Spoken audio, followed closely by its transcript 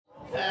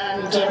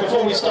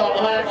before we start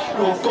the match,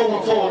 we'll call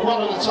them forward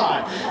one at a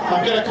time.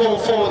 I'm going to call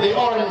forward the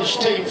orange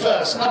team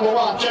first. Number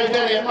 1, Joe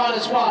Denny at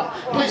 -1.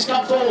 Please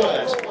come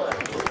forward.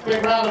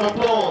 Big round of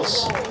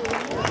applause.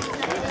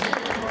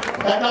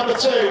 At number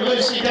 2,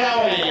 Lucy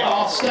Dowie,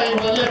 our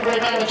stable and livery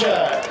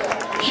manager.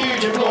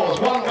 Huge applause,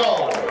 1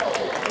 goal.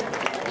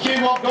 Hugh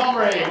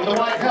Montgomery with a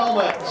white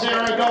helmet,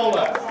 0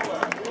 goaler.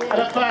 And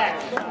at back,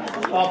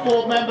 our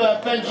board member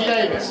Benji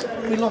Davis.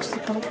 We lost the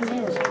country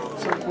there,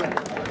 so when?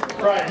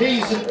 Right,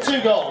 he's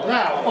 2 goals.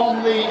 Now,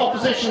 on the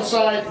opposition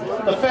side,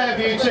 the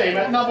Fairview team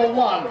at number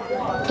 1,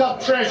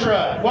 club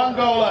treasurer, 1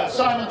 goaler,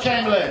 Simon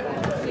Chamberlain.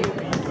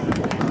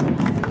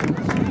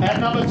 At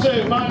number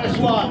 2,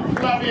 -1,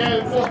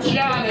 Flavio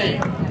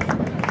Forciani.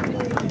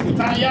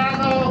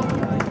 Italiano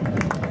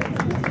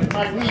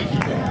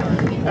Magnifico.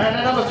 And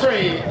at number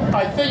 3,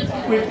 I think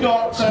we've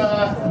got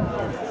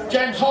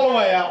James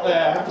Holloway out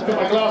there. I have to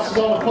put my glasses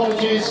on,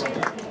 apologies.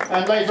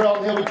 And later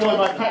on he'll be joined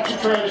by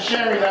Patrick Trainer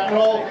sharing that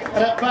role.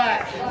 And at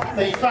back,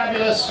 the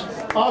fabulous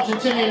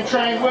Argentinian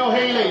trained Will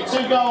Healy,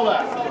 2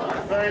 goaler.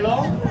 Very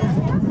long,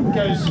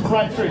 goes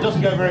right through,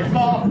 doesn't go very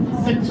far.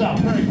 Picked up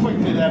very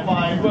quickly there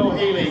by Will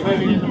Healy,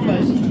 moving into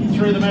place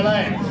through the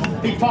melee.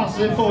 He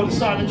passes it forward to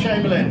Simon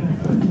Chamberlain.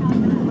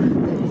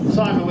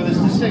 Simon with his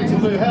distinctive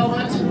blue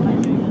helmet.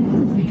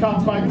 He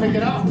can't quite pick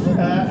it up,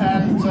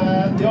 and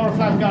the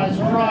Oriflamme guys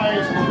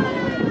ride.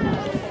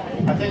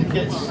 I think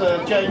it's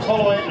James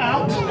Holloway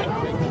out.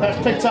 That's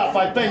picked up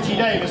by Benji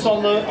Davis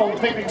on the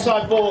picnic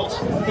side boards.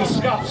 He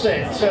scuffs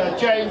it.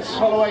 James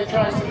Holloway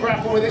tries to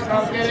grapple with it,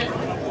 can't get it.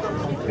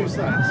 Who's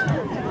that?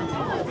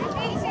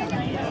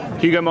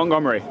 Hugo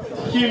Montgomery.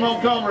 Hugh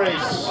Montgomery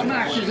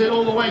smashes it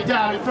all the way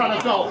down in front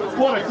of goal.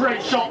 What a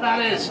great shot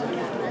that is.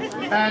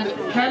 And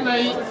can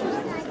they?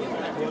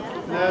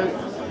 No.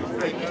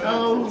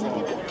 Oh.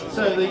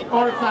 So the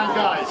Oriflamme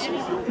guys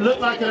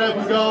looked like an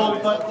open goal,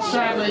 but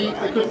sadly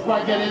they couldn't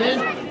quite get it in.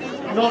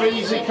 Not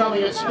easy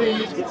coming at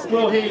speed.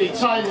 Will Healy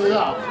ties it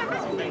up,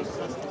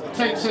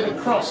 takes it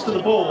across to the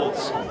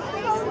boards,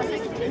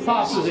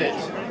 passes it.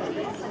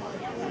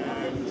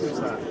 Who's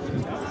that?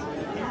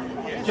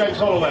 James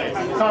Holloway,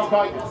 can't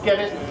quite get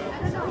it.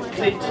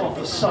 Clipped off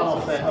the sun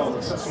off their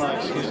helmets, that's my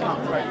excuse.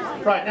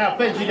 Right, now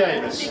Benji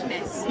Davis.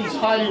 He's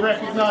highly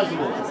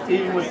recognisable,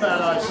 even with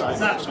bad eyesight.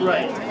 That's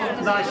great.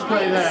 Nice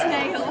play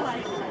there.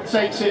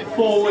 Takes it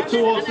forward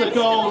towards the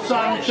goal.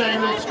 Simon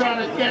Chamberlain's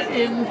trying to get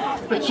in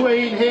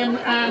between him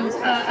and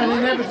an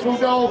inevitable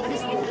goal.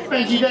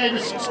 Benji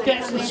Davis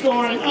gets the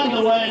scoring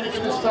underway, and it's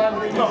this time,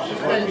 gosh,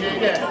 it's Benji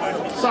again.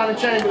 Simon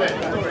Chamberlain,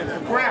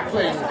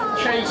 grappling,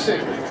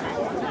 chasing.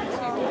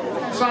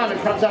 Simon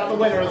comes out the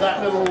winner of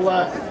that little,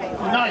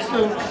 nice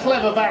little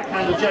clever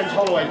backhand of James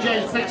Holloway.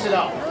 James picks it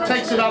up,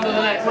 takes it under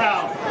the net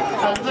round,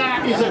 and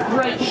that is a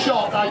great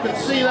shot. I could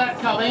see that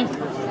coming.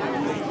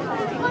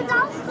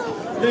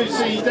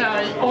 Lucy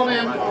Dowie on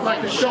him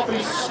like a shot, but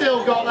he's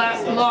still got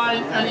that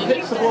line, and he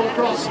hits the ball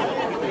across.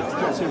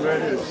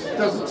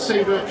 Doesn't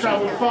seem to have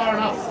travelled far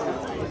enough.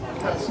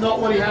 That's not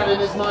what he had in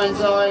his mind's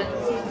eye.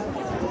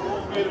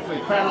 Beautifully,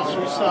 Panos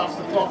restarts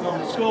the clock on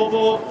the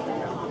scoreboard.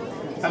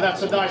 And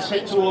that's a nice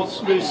hit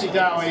towards Lucy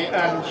Dowie,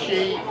 and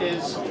she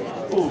is,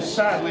 oh,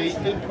 sadly,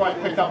 didn't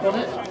quite pick up on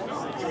it.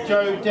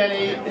 Joe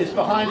Denny is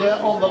behind her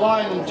on the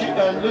line,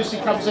 and Lucy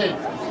comes in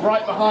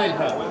right behind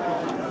her.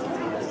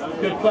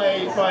 Good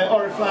play by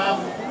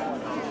Oriflamme.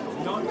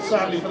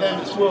 Sadly for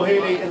them, it's Will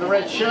Healy in the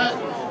red shirt.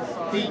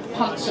 He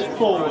punts it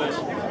forward,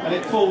 and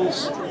it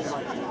falls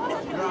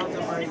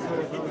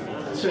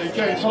to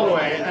James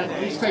Holloway, and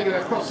he's taken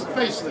it across the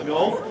face of the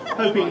goal,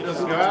 hoping it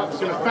doesn't go out.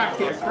 He's going to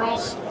back it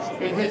across.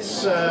 It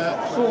hits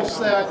horse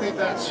there, I think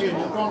that's Hugh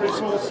Montgomery's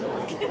horse,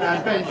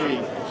 and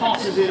Benji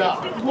passes it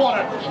up. What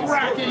a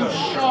cracking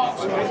shot!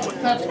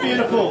 That's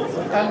beautiful.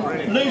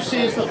 And Lucy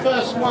is the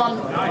first one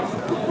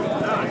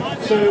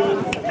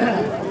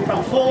to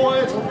come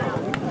forward.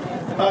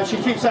 She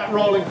keeps that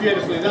rolling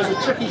beautifully. There's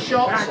a tricky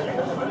shot.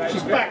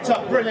 She's backed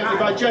up brilliantly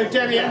by Joe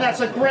Denny, and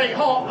that's a great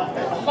hot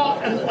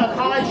and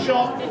high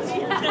shot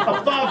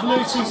above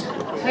Lucy's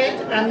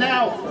head. And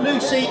now,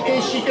 Lucy,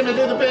 is she going to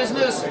do the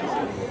business?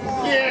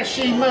 Yeah,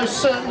 she most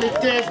certainly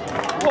did.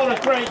 What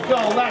a great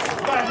goal. That's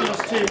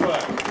fabulous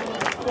teamwork.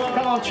 Well,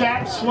 come on,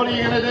 chaps. What are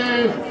you going to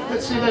do?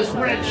 Let's see those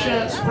red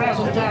shirts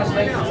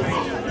razzle-dazzling.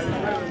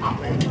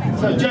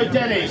 So Joe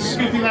Denny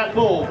scooping that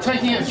ball,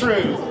 taking it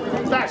through.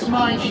 That's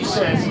mine, she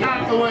says.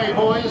 Out of the way,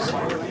 boys.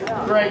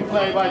 Great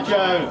play by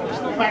Joe.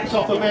 Backs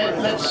off a bit,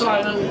 lets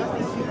Simon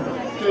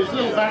do his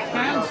little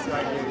backhand.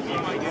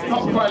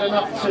 Not quite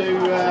enough to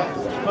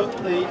put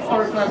the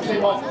Oriflamme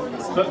team off,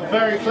 but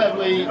very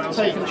cleverly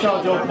taken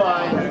charge of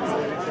by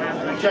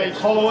James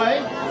Holloway.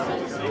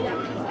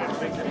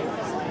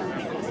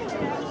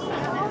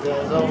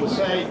 As I always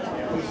say,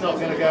 he's not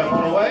going to go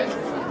Holloway.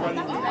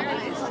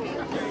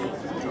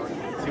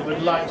 He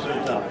would like to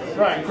have done.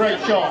 Right, great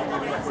shot.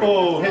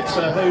 Oh, hits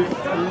a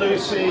hoop, and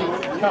Lucy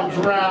comes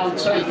round,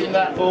 taking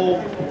that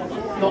ball.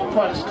 Not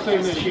quite as clean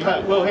as she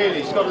hoped. Will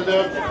Healy's got to do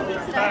a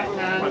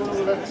backhand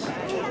that's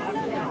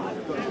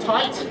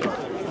tight,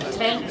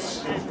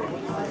 tense.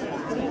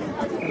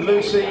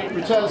 Lucy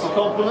returns the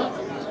compliment.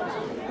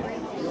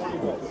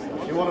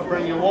 If you want to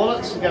bring your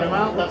wallets and get them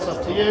out, that's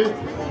up to you.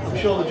 I'm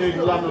sure the Duke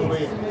of London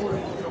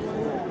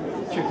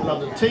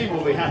team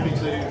will be happy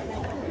to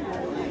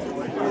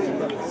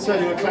sell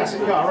you a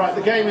classic car. Right,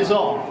 the game is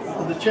on.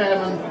 And the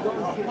chairman,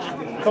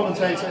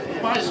 commentator,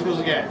 bicycles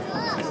again,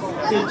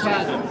 in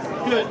tandem.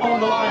 Good on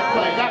the line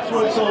play, that's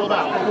what it's all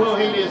about. And Will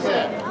Healy is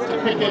there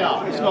to pick it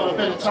up. He's got a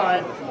bit of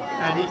time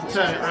and he can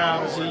turn it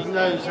around as he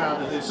knows how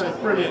to do so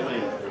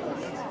brilliantly,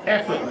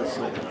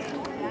 effortlessly.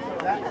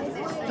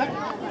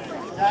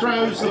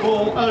 Throws the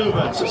ball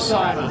over to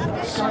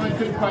Simon. Simon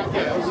couldn't quite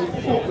get it. It was an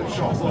awkward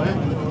shot for him.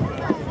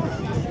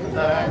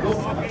 That angle.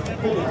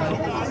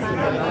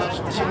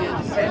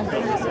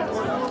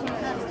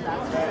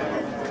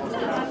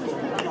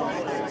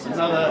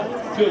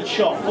 Another good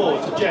shot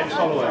forward to James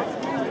Holloway.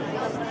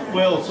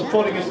 Will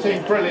supporting his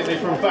team brilliantly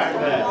from back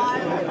there.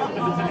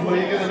 What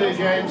are you going to do,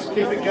 James? Keep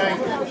it going.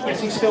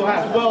 Yes, he still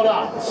has. Well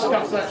done.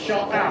 Scuffs that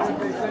shot out.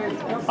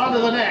 Under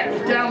the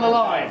neck, down the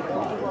line.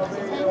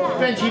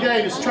 Benji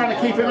Davis trying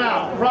to keep him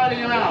out, riding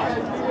him out.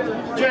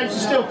 James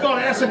has still got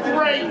it. That's a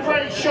great,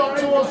 great shot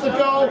towards the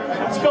goal.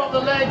 It's got the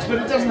legs,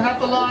 but it doesn't have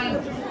the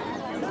line.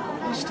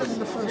 He's still in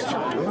the first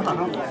chapter.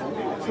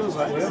 Feels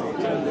like it.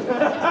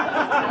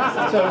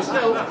 So we're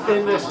still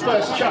in this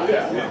first chucker,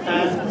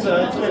 and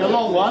it's been a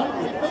long one.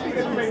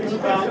 It's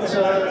about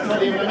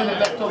not even a minute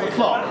left on the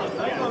clock.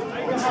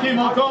 Hugh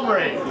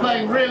Montgomery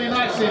playing really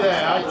nicely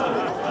there.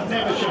 I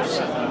never should have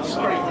said that.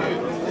 Sorry, Hugh.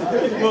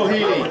 Will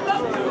Healy.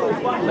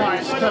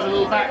 Nice, clever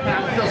little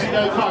backhand. Doesn't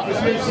go far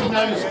because Lucy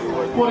knows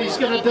what he's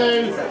going to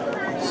do.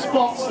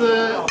 Spots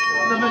the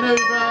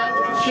manoeuvre.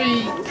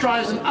 She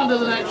tries an under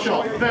the neck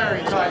shot.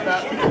 Very tight,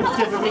 that.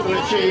 Difficult to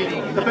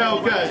achieve. The bell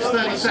goes.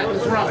 30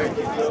 seconds running.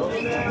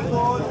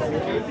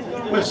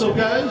 Whistle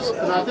goes,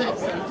 and I think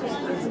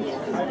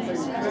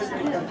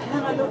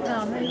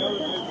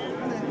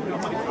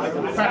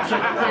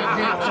Patrick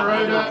hit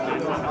Taroda.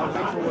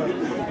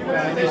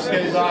 And this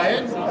gets his eye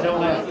in. I don't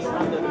want to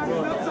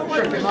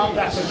trick him up.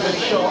 That's a good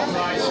shot.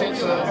 Nice,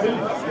 hits a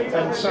hoop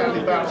and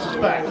sadly bounces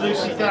back.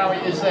 Lucy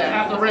Dowie is there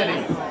at the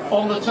ready,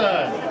 on the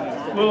turn.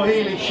 Will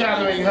Healy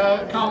shadowing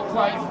her, can't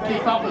quite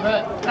keep up with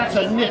her. That's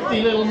a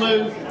nifty little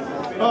move.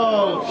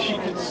 Oh, she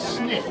could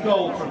sniff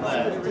goal from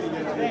there.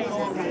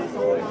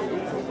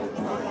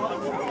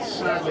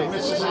 Sadly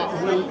misses it.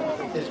 Will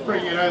is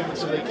bringing it over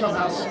to the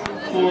clubhouse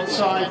forward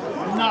side.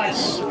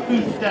 Nice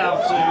hoof down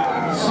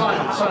to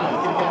Simon.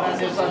 Simon can get that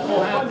near side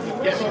forehand.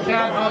 Yes, he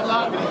can. Hard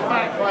luck. It's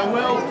back by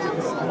Will.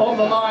 On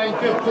the line,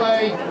 good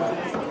play.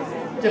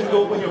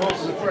 Difficult when your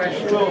horses are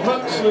fresh. Will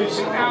hooks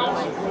Lucy out.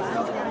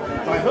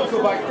 By hook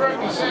or by crook,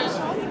 he says,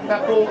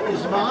 that ball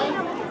is mine.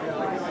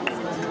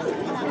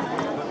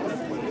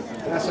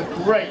 That's a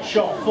great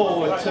shot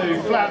forward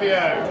to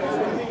Flavio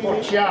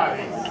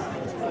Porciani.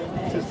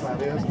 It is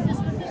Flavio's.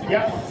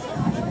 Yep.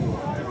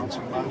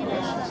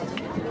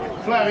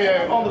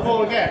 Flavio on the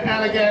ball again,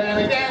 and again, and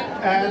again,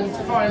 and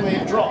finally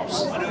it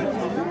drops.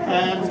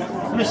 And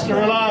Mr.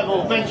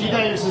 Reliable, Benji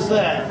Davis, is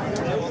there.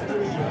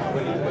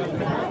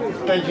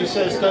 Benji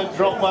says, don't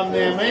drop one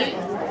near me.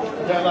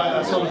 Don't like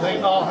that sort of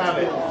thing, I'll have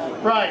it.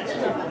 Right.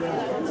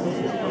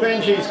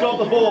 Benji's got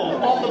the ball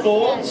on the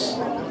boards.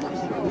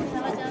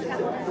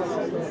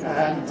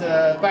 And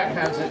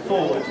backhands it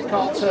forward.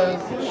 Can't turn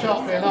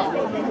sharply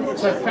enough.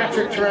 So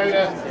Patrick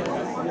Taroda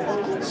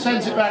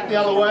sends it back the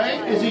other way.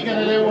 Is he going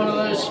to do one of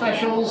those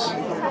specials?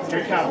 Here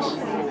it comes.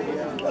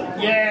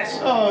 Yes.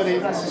 Oh,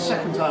 that's the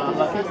second time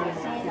unlucky.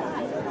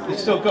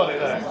 He's still got it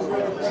though.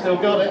 Still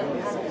got it.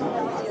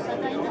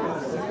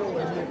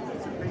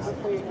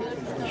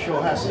 He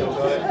sure has still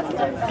got it.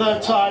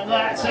 Third time.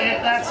 That's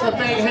it. That's the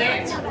big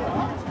hit.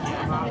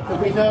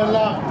 There'll be no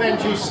luck.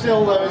 Benji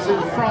still though is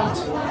in front.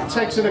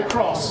 Takes it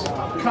across.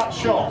 Cut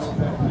shot.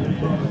 He's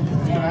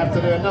going to have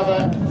to do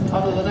another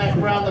under the neck,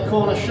 round the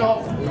corner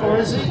shot. Or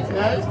is he?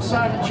 No.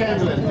 Simon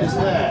Chamberlain is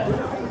there.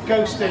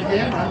 Ghosting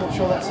him. I'm not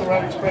sure that's the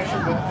right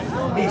expression, but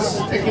he's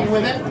sticking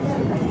with it.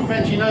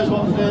 Benji knows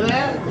what to do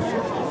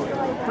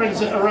there.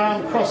 Brings it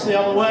around, across the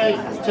other way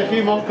to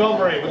Hugh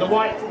Montgomery with a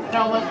white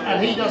helmet,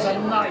 and he does a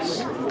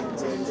nice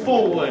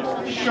forward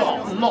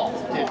shot,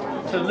 lofted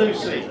to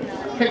Lucy.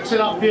 Picks it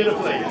up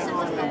beautifully.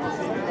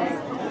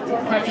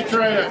 Patrick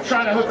Taroda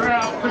trying to hook her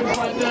out, couldn't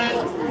quite do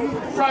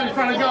it. Right in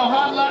front of goal,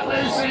 hard luck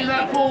Lucy,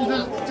 that ball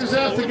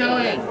deserved to go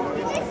in.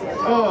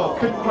 Oh,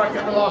 couldn't quite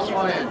get the last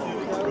one in.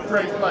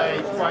 Great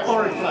play by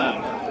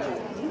Oriflame.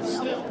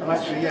 Oh,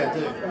 actually, yeah,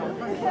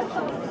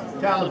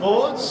 do. Down the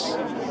boards.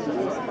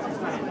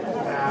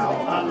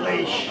 Now,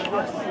 unleash.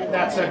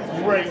 That's a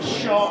great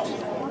shot.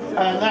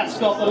 And that's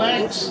got the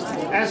legs,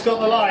 has got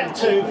the line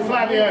to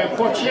Flavio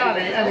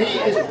Porciani, and he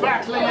is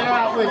battling it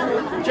out with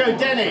Joe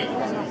Denny.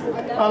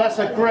 Oh, that's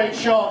a great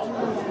shot.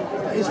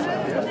 That is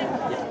Flavio.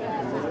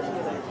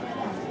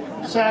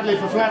 Sadly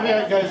for Flavio,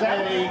 it goes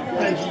out to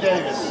Benji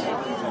Davis.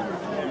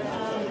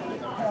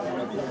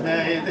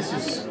 No, this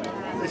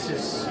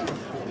is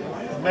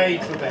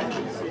made for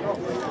Benji.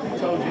 I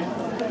told you.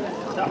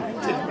 No,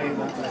 didn't mean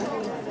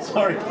that.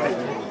 Sorry,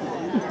 Benji.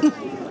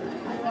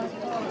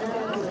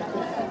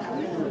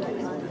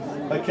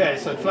 Okay,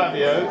 so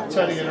Flavio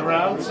turning it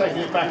around, taking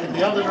it back in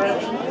the other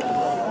direction.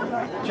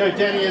 Joe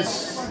Denny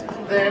is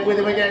there with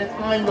him again.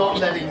 I'm not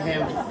letting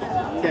him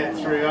get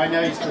through. I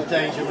know he's the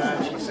danger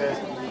man, she says.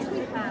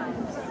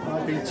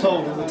 I've been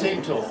told in the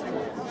team talk,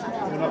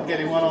 you're not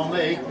getting one on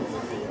me.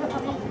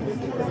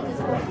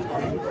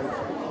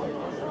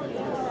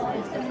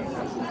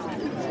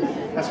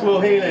 That's Will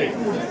Healy.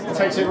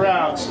 Takes it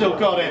round, still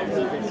got it.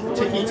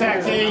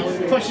 Ticky-tacky,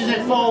 pushes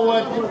it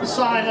forward.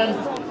 Simon,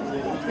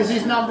 is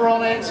his number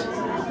on it?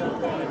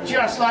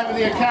 Just like with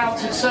the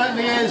accounts, it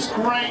certainly is.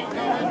 Great.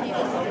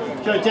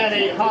 Joe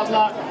Denny, hard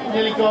luck,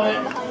 nearly got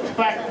it.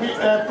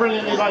 Back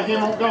brilliantly by Hugh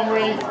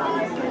Montgomery.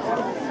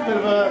 Bit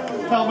of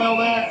a pell-mell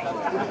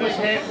there. Big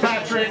hit,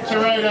 Patrick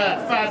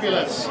Taroda,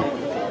 fabulous.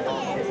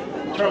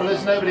 Trouble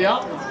is nobody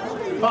up,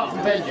 apart from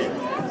Benji.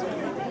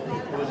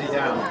 Was he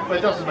down? But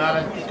it doesn't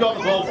matter. He's got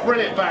the ball,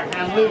 brilliant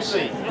backhand.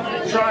 Lucy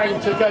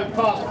trying to go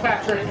past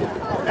Patrick,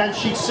 and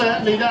she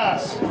certainly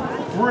does.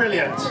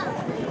 Brilliant.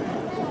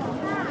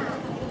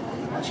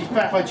 And she's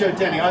back by Joe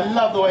Denny. I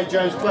love the way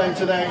Joe's playing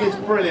today. It's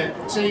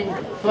brilliant. Team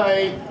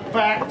play,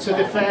 back to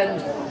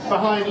defend,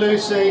 behind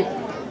Lucy.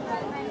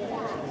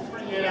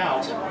 Bring it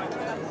out.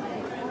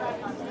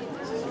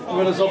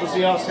 Willa's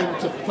obviously asked him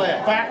to play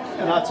it back,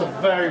 and that's a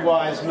very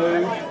wise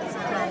move.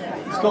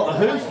 He's got the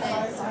hoof.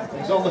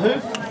 He's on the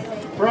hoof.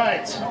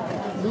 Right,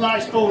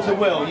 nice ball to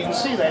Will. You can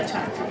see their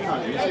tactic,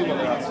 can't you? You see what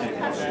they're up to.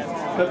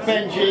 But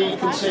Benji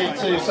can see it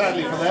too,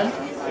 sadly for them.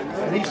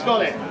 And he's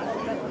got it.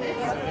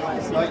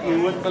 Like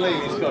you wouldn't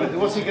believe he's got it.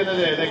 What's he going to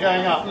do? They're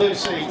going up.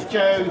 Lucy,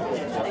 Joe,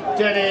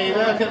 Denny,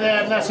 look at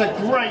them. That's a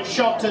great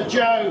shot to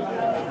Joe.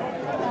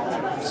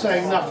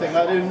 Saying nothing.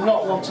 I do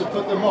not want to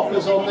put the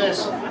mockers on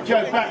this.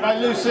 Joe back by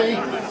Lucy.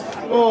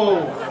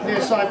 Oh,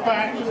 near side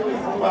back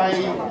by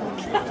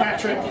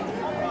Patrick.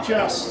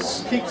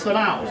 Just keeps them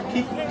out.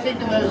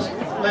 Keeping those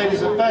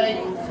ladies at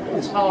bay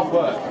is hard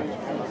work.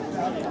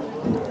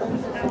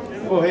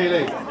 Oh,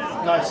 Healy.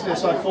 Nice near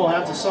side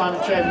forehand to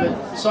Simon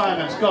Chamberlain.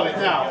 Simon's got it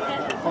now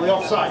on the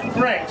offside.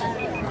 Great.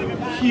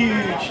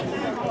 Huge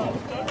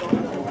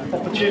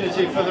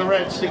opportunity for the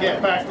Reds to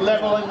get back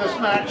level in this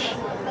match.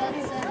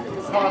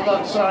 Hard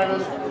luck,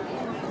 Simon.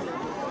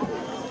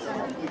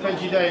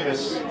 Benji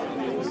Davis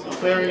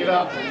clearing it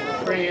up,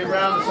 bringing it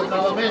round. It's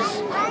another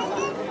miss.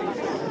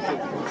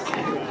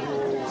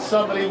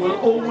 Somebody will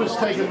always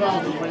take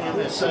advantage when you're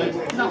this, so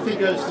nothing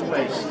goes to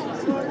waste.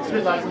 It's a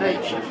bit like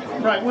nature.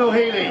 Right, Will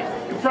Healy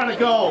in front of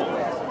goal.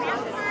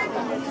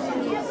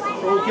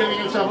 All giving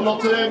himself a lot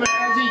to do, but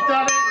has he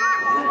done it?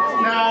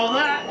 Now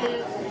that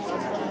is...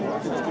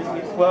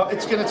 Well,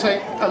 it's going to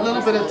take a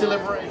little bit of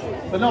deliberation,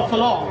 but not for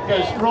long. It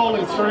goes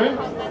rolling through.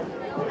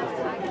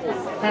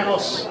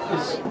 Panos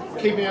is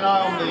keeping an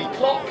eye on the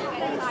clock.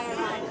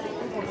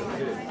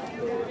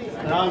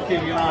 And I'm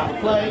keeping an eye on the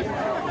play.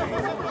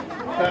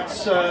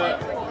 That's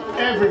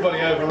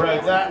everybody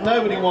overrode that.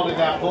 Nobody wanted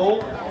that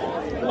ball.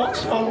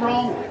 What's gone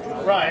wrong?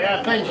 Right,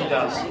 yeah, Benji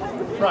does.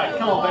 Right,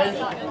 come on,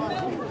 Benji.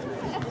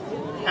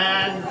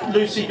 And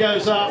Lucy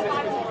goes up.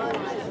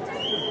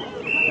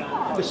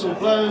 Whistle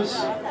blows.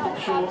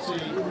 Shorty,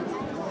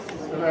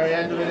 the very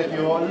end of it. If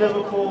you're a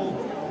Liverpool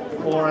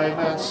or a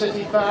Man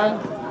City fan,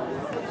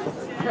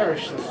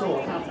 perish the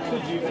thought. How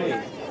could you be?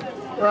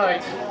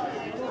 Right,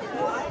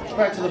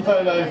 back to the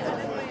Polo.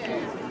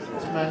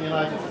 Man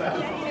United fan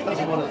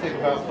doesn't want to think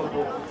about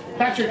football.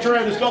 Patrick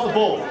Taroda's got the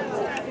ball.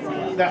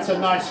 That's a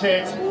nice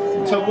hit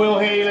to Will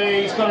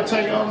Healy. He's got to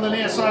take it on the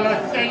near side, I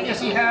think. Yes,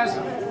 he has.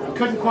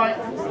 Couldn't quite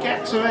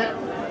get to it.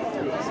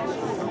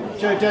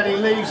 Joe Denny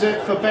leaves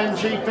it for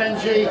Benji.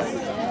 Benji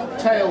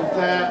tailed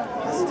there.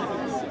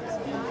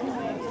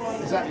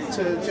 Is that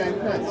to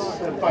James? No,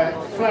 it's by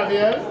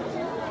Flavio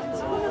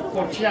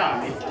or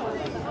Gianni.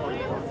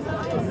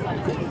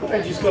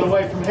 Benji's got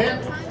away from him.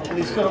 And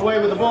he's got away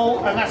with the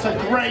ball, and that's a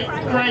great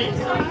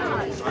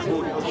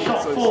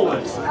shot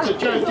forward to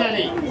Joe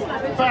Denny.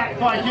 Back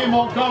by Hugh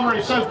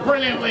Montgomery, so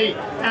brilliantly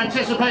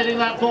anticipating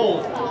that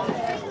ball.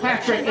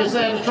 Patrick is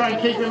there to try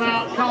and keep him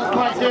out, can't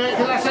quite do it,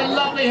 because that's a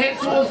lovely hit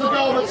towards the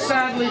goal, but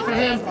sadly for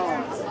him,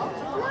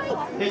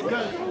 it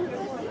goes.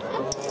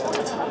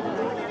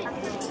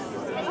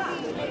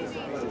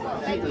 I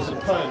think there's a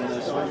poem in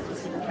this one.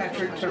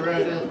 Patrick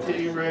Taroda, did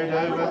he rode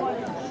over?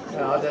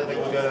 No, I don't think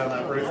we'll go down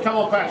that route. Come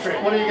on,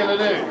 Patrick, what are you going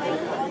to do?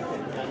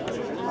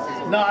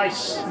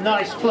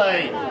 Nice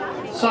play.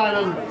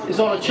 Simon is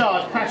on a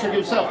charge. Patrick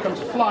himself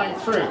comes flying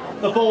through.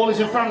 The ball is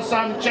in front of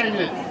Simon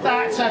Chamberlain.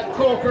 That's a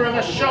corker of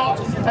a shot,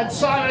 and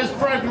Simon has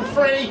broken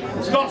free.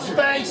 He's got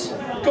space.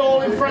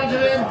 Goal in front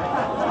of him.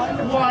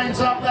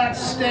 Winds up that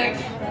stick.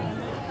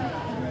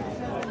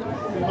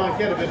 He might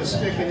get a bit of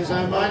stick in his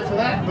own mind for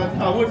that, but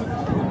I wouldn't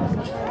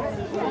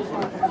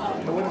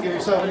give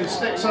yourself any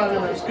stick,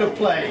 Simon. That's good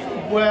play.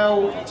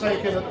 Well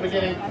taken at the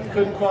beginning.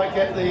 Couldn't quite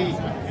get the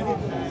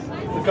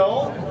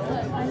goal.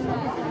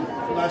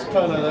 Nice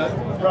polo there.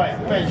 Right,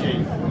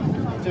 Benji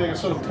doing a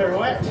sort of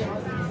pirouette.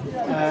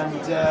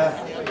 And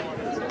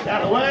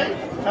out of the way,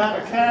 out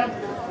of cab.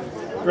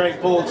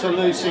 Great ball to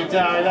Lucy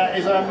Dowie. That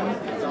is a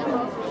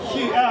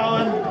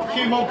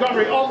Hugh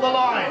Montgomery on the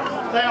line.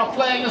 They are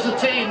playing as a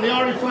team, the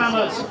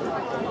Oriflammers.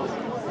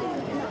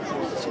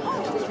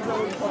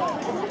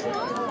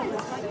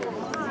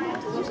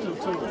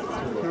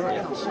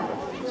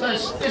 So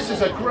this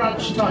is a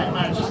grudge type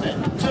match, isn't it?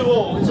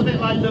 2-2. It's a bit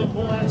like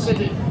Liverpool and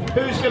City.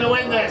 Who's going to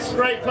win this?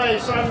 Great play,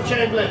 Simon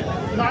Chamberlain.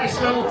 Nice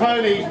little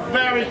pony.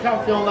 Very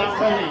comfy on that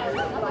pony.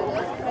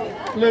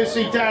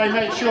 Lucy Dowie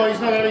makes sure he's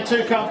not going to be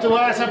too comfortable.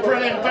 That's a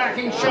brilliant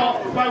backing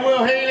shot by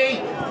Will Healy.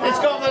 It's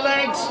got the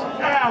legs.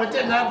 Oh, it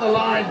didn't have the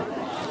line.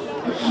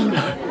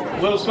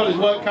 Will's got his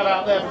work cut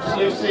out there because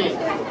Lucy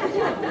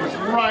is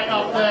right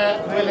up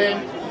there with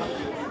him.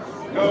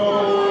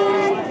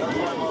 Oh,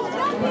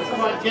 not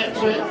quite get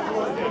to it.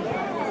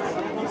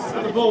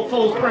 But the ball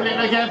falls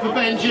brilliant again for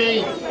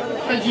Benji.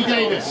 Benji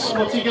Davis,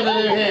 what's he going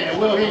to do here?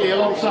 Will Healy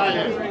alongside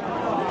him.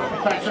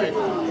 Patrick,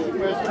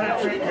 where's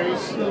Patrick?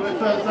 He's a little bit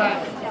further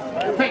back.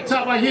 Picked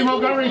up by Hugh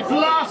Montgomery,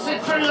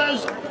 blasted through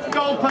those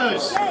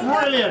goalposts.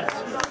 Brilliant.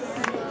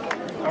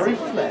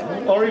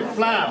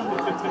 Oriflamme.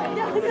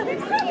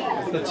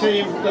 The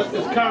team that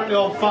is currently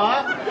on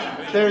fire.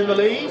 They're in the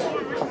lead.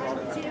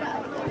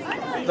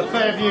 The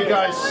Fairview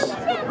guys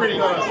really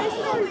got to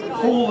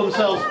pull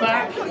themselves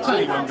back. It's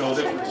only one goal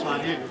difference,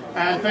 mind you.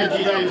 And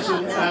Benji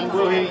Davison and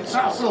Will Healy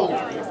tussle.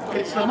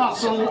 It's the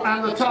muscle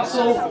and the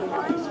tussle.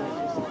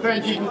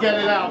 Benji can get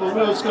it out, but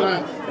Will's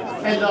going to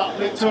end up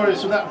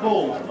victorious with that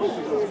ball,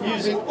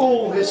 using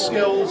all his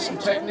skills and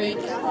technique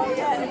to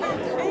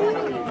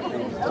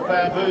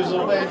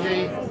bamboozle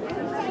Benji,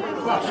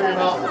 flutter him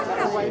up.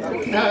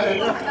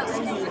 No,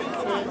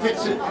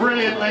 hits it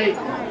brilliantly,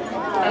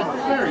 and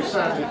very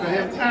sadly for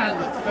him and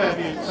the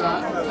Fairview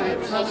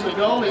team. That's the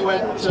goal. He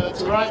went to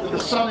the right with the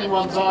sun in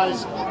one's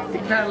eyes.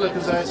 It can look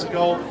as though it's a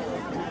goal.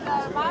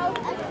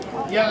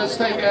 Yellows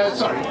take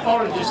it,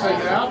 oranges take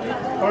it out.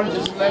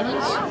 Oranges and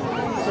lemons.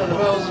 So the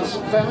Wells and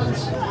some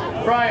lemons.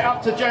 Right,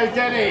 up to Joe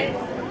Denny.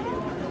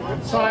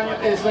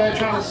 Simon is there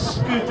trying to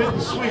scoop it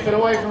and sweep it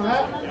away from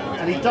her.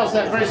 And he does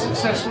that very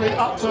successfully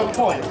up to a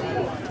point.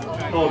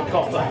 Lord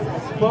Copper.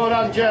 Well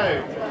done,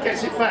 Joe.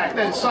 Gets it back.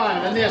 Then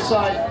Simon, the near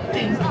side,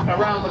 in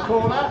around the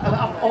corner and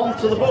up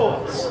onto the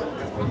boards.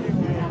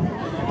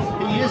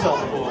 He is on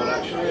the board,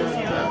 actually.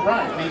 And,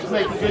 right, he's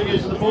making good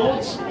use of the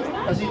boards,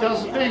 as he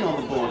does being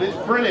on the board. It's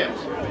brilliant.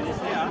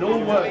 It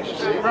all works, you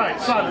see. Right,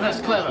 Simon, that's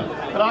clever.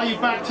 But are you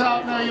backed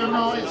up? No, you're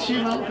not. It's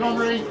Hugh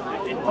Montgomery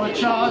on a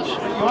charge.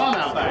 But you are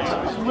now backed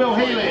up. It's Will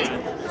Healy.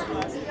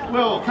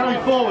 Will coming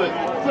forward.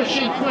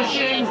 Pushing.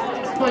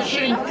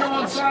 Come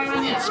on,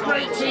 Simon. It's a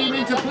great team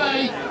into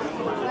play.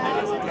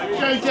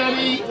 Joe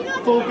Denny.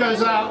 Ball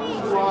goes out.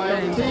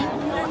 Right, team.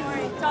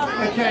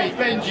 Okay,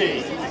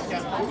 Benji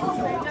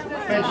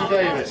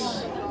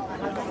Davis.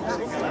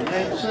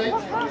 Namesake.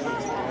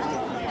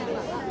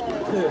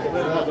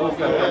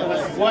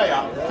 Way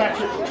up.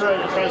 Patrick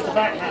Trader tries to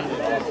backhand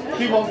it.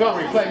 Hugh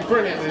Montgomery playing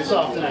brilliantly this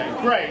afternoon.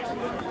 Great.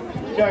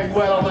 Going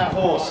well on that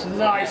horse.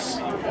 Nice.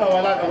 Oh,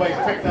 I like the way he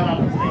picked that up.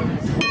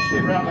 Pushed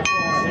it around the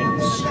corner.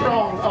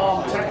 Strong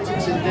arm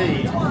tactics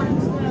indeed.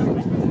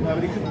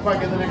 But he couldn't quite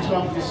get the next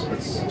one because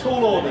it's a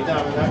tall order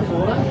down in that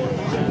corner.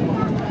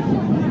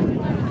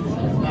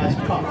 Nice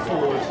punt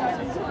forward.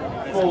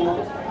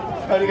 Ball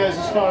only goes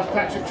as far as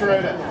Patrick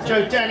Trader.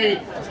 Joe Denny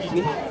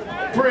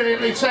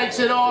brilliantly takes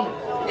it on.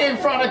 In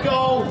front of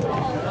goal.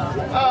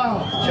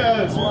 Oh,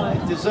 Joe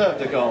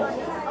deserved a goal.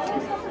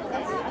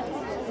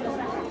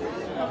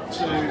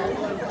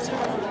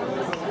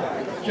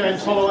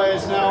 James Holloway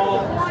is now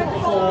on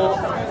for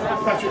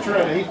Patrick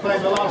Trader. He's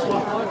playing the last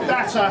one.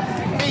 That's a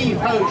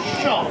heave-ho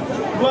shot.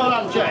 Well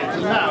done, James.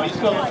 And now he's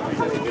got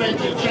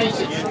Benji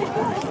chasing it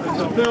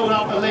to build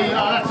up the lead.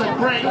 Oh, that's a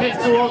great hit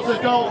towards the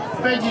goal.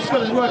 Benji's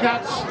got his work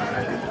out,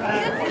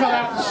 cut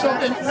out to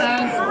stop him. And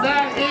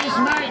that is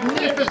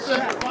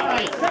magnificent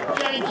by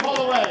James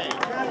Holloway.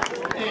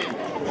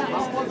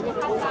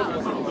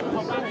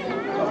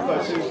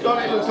 So he's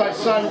got it. Looks like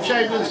Simon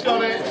Chamberlain's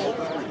got it.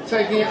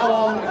 Taking it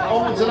on,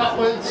 onwards and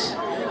upwards,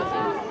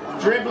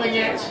 dribbling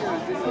it,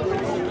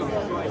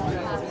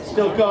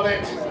 still got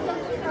it,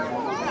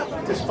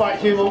 despite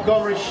Hugh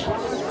Montgomery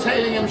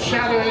tailing him,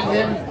 shadowing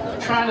him,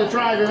 trying to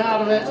drive him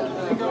out of it.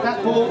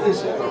 That ball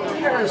is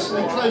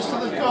perilously close to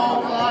the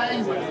goal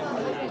line.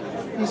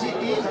 Is it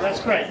in?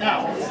 That's great.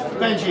 Now,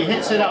 Benji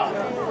hits it up.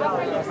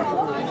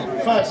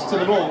 First to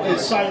the ball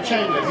is Simon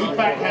Chamberlain. He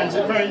backhands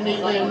it very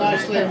neatly and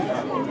nicely.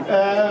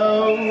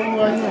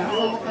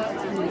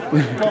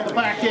 Got the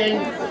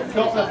backing,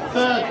 got the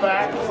third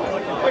back,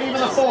 or even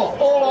the fourth,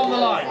 all on the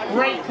line.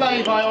 Great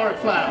play by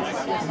Oriflamme.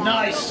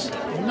 Nice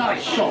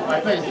shot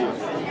by Benji.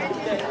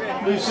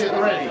 Lucy at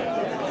the ready.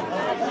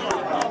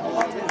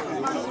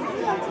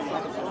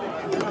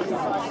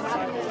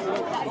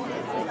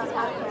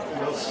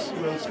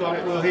 Will's got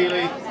it, Will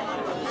Healy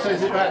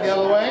sends it back the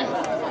other way.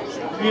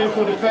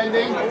 Beautiful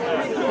defending.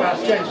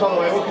 That's James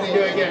Holloway. What can he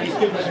do again? He's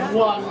given us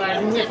one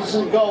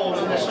magnificent goal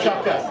in this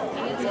chukker.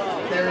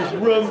 There is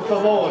room for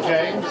more,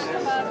 James.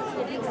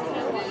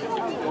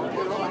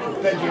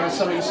 Benji has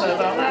something to say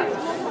about that.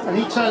 And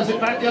he turns it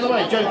back the other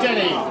way. Joe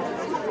Denny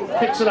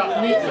picks it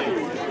up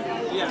neatly.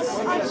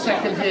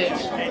 Second hit.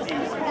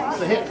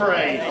 The hit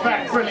parade.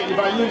 Back brilliantly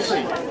by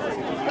Lucy.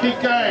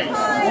 Keep going.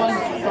 One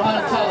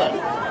behind t'other.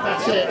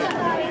 That's it.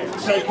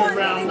 Taken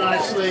round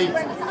nicely.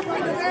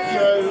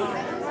 Joe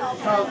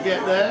can't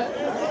get there.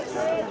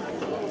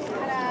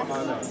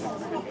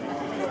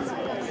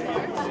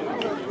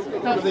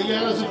 No, but the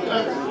yellows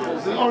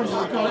have, the oranges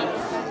have got it,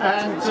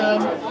 and no,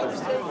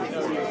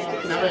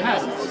 they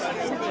haven't.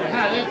 They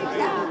had it.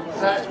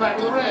 That's back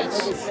with the reds.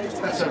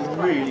 That's a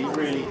really,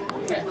 really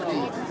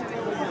hefty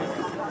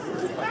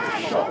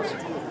shot.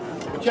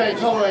 James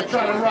Holloway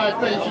trying to ride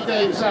Benji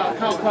Davis out,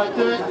 can't quite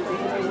do it.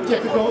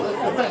 Difficult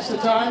at the best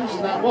of times,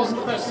 and that wasn't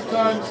the best of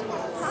times.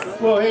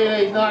 Well,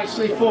 Healy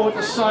nicely forward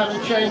to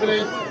Simon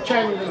Chamberlain.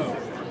 Chamberlain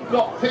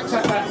picks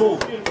up that ball.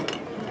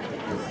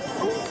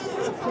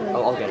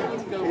 I'll get it.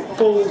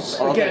 Falls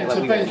again to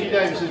Benji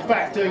Davis, who's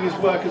back doing his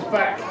work as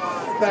back.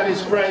 That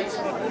is great.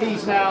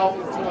 He's now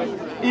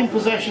in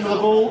possession of the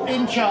ball,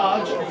 in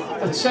charge,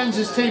 and sends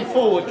his team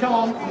forward. Come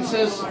on, he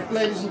says,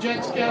 ladies and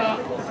gents, get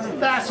up.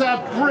 That's a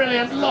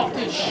brilliant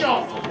lofted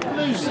shot.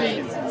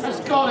 Lucy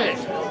has got it.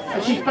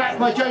 And she's backed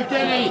by Joe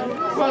Denny.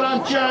 Well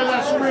done, Joe.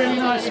 That's really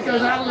nice. It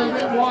goes out a little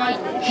bit wide.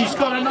 She's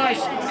got a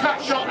nice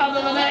cut shot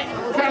under the neck.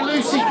 Can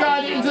Lucy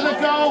guide it into the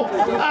goal?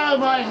 Oh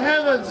my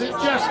heavens, it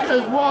just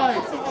goes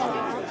wide.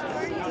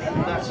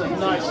 That's a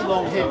nice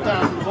long hit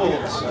down the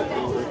boards.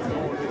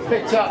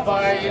 Picked up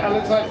by,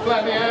 looks like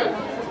Flavio.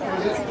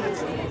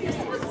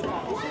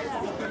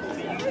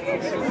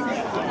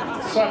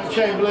 Simon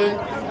Chamberlain.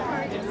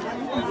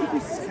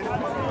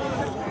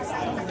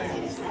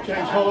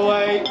 James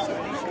Holloway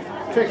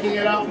picking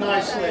it up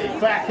nicely,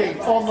 backing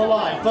on the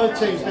line. Both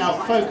teams now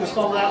focused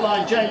on that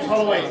line. James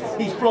Holloway,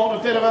 he's brought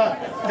a bit of an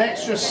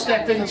extra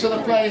step into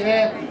the play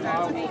here.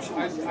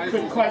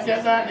 Couldn't quite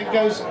get that, and it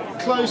goes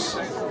close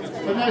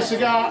for No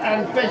Cigar,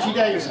 and Benji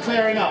Davis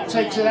clearing up,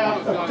 takes it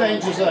out of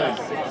danger zone.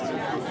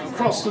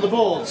 Cross to the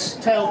boards,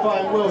 tailed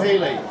by Will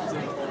Healy.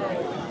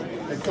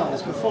 They've done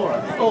this before.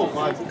 Oh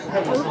my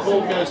heavens, the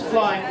ball goes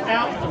flying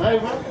out and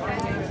over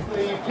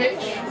the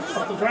pitch,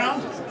 off the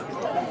ground.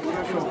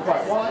 Not sure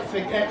quite why. I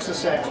think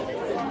Exocet.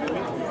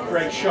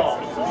 Great shot.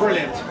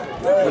 Brilliant.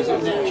 Was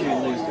it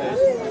Neptune these days?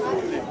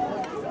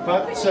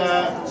 But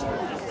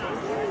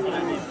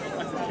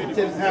it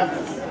didn't have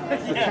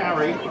the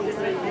carry.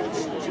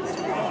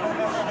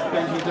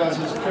 Benji does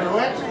his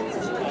pirouette.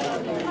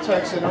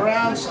 Takes it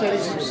around,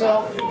 steadies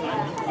himself,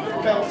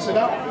 belts it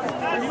up.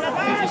 I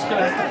think he's going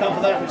to have to come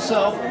for that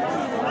himself.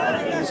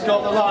 He's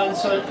got the line,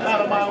 so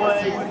out of my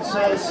way,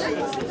 says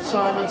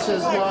Simon,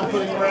 says line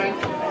putting rank.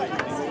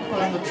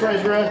 I'm the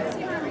treasurer.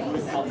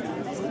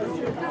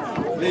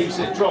 Leaves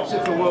it, drops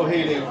it for Will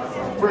Healy.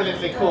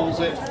 Brilliantly calls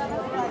it.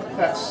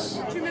 That's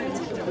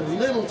a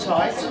little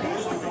tight.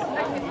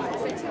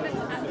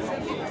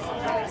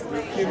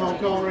 Hugh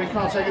Montgomery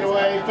can't take it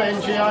away.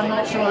 Benji, I'm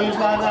not sure whose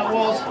line that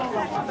was.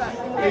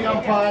 The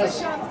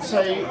umpires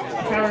say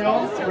carry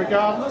on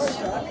regardless.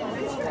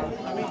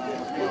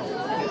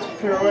 It's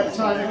pirouette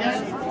time again.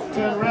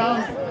 Turn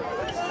around.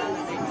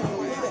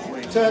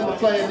 Turn the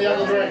play in the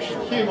other direction.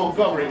 Hugh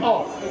Montgomery.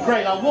 Oh,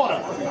 great. Now what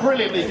a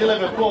brilliantly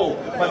delivered ball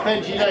by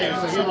Benji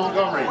Davis to Hugh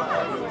Montgomery.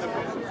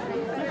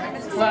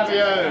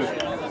 Flavio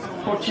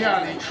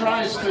Porciani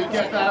tries to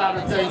get that out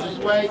of danger's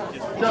way.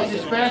 Does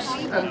his best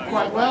and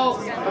quite well.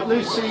 But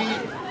Lucy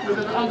with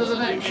an under the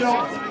neck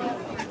shot.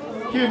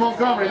 Hugh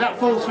Montgomery. That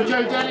falls for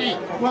Joe Denny.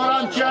 Well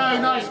done, Joe.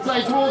 Nice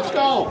play towards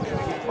goal.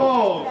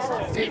 Oh,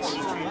 it's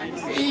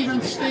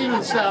even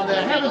Stevens down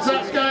there. Heavens,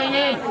 that's going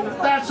in.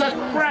 That's a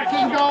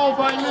cracking goal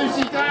by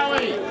Lucy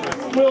Dowie.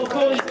 Will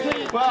thought he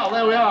cleared. Well,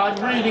 there we are.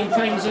 I'm reading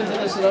things into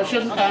this that I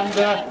shouldn't, and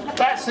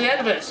that's the end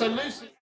of it. So Lucy.